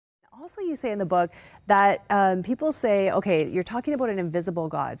Also, you say in the book that people say, okay, you're talking about an invisible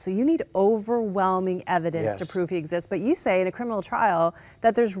God, so you need overwhelming evidence to prove he exists. But you say in a criminal trial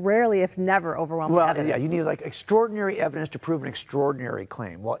that there's rarely, if never, overwhelming evidence. Well, yeah, you need like extraordinary evidence to prove an extraordinary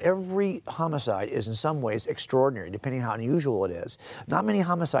claim. Well, every homicide is in some ways extraordinary, depending how unusual it is. Not many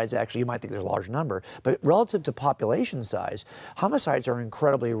homicides, actually, you might think there's a large number, but relative to population size, homicides are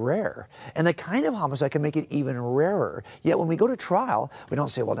incredibly rare. And the kind of homicide can make it even rarer. Yet when we go to trial, we don't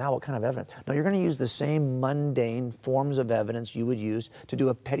say, well, now what kind of evidence? No, you're going to use the same mundane forms of evidence you would use to do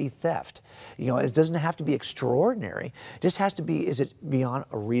a petty theft. You know, it doesn't have to be extraordinary. It just has to be, is it beyond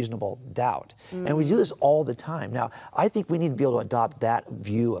a reasonable doubt? And we do this all the time. Now, I think we need to be able to adopt that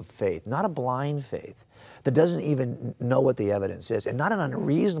view of faith, not a blind faith that doesn't even know what the evidence is, and not an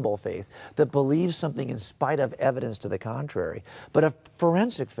unreasonable faith that believes something in spite of evidence to the contrary, but a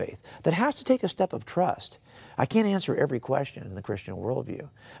forensic faith that has to take a step of trust. I can't answer every question in the Christian worldview,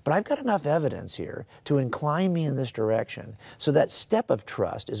 but I've got enough evidence here to incline me in this direction, so that step of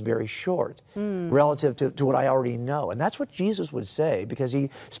trust is very short relative to what I already know. And that's what Jesus would say, because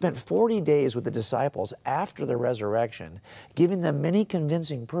he spent 40 days with the disciples after the resurrection, giving them many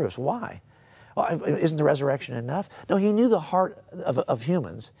convincing proofs. Why? Well, isn't the resurrection enough? No, he knew the heart of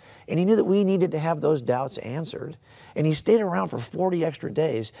humans, and he knew that we needed to have those doubts answered. And he stayed around for 40 extra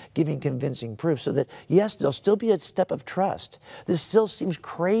days giving convincing proof, so that, yes, there'll still be a step of trust. This still seems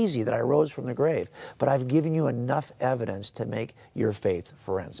crazy that I rose from the grave, but I've given you enough evidence to make your faith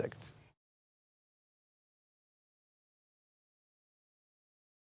forensic.